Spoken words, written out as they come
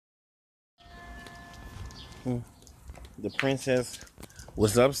The princess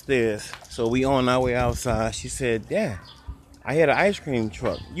was upstairs, so we on our way outside. She said, "Dad, I hear the ice cream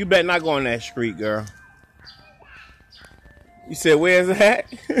truck. You better not go on that street, girl." You said, "Where's that?"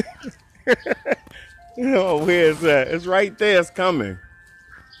 Oh, where's that? It's right there. It's coming.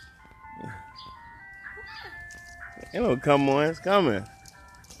 It'll come on. It's coming.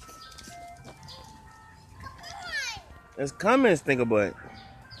 It's coming, Stinkerbutt.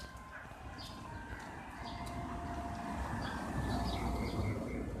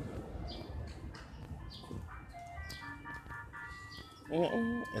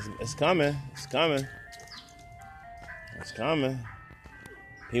 It's coming. It's coming. It's coming.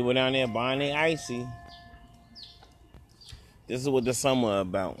 People down there buying their icy. This is what the summer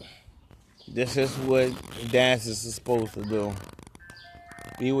about. This is what dads is supposed to do.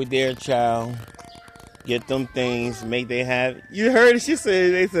 Be with their child. Get them things. Make they have. You heard it. She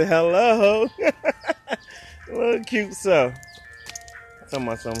said, they said hello. Little cute stuff. Talking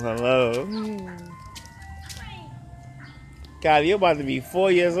about some hello. Kylie, you're about to be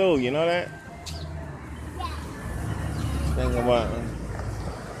 4 years old. You know that? Think about it.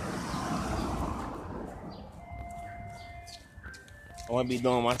 I want to be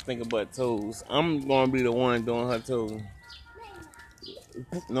doing my Stinkerbutt toes. I'm going to be the one doing her toes.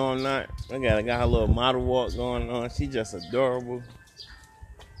 No, I'm not. I got her little model walk going on. She just adorable.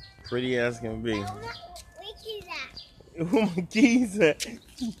 Pretty as can be. Where my keys at?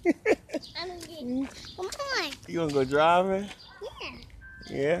 Come on. You gonna go driving? Yeah.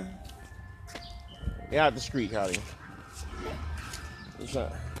 Yeah? Get out the street, Kylie. You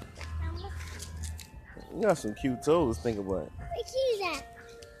got some cute toes, think about it. Where keys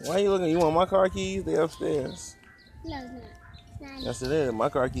at? Why you looking? You want my car keys? They upstairs. No, it's not. Yes, it is. My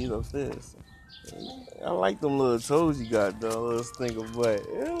car keys upstairs. I like them little toes you got, though. Little Stinkerbutt.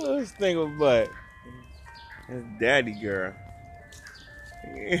 Little Stinkerbutt. It's daddy girl.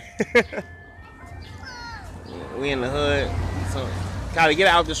 We in the hood. So, Kylie, get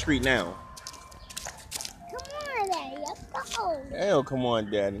out the street now. Come on, Daddy. Let's go. Hell, come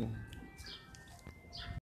on, daddy.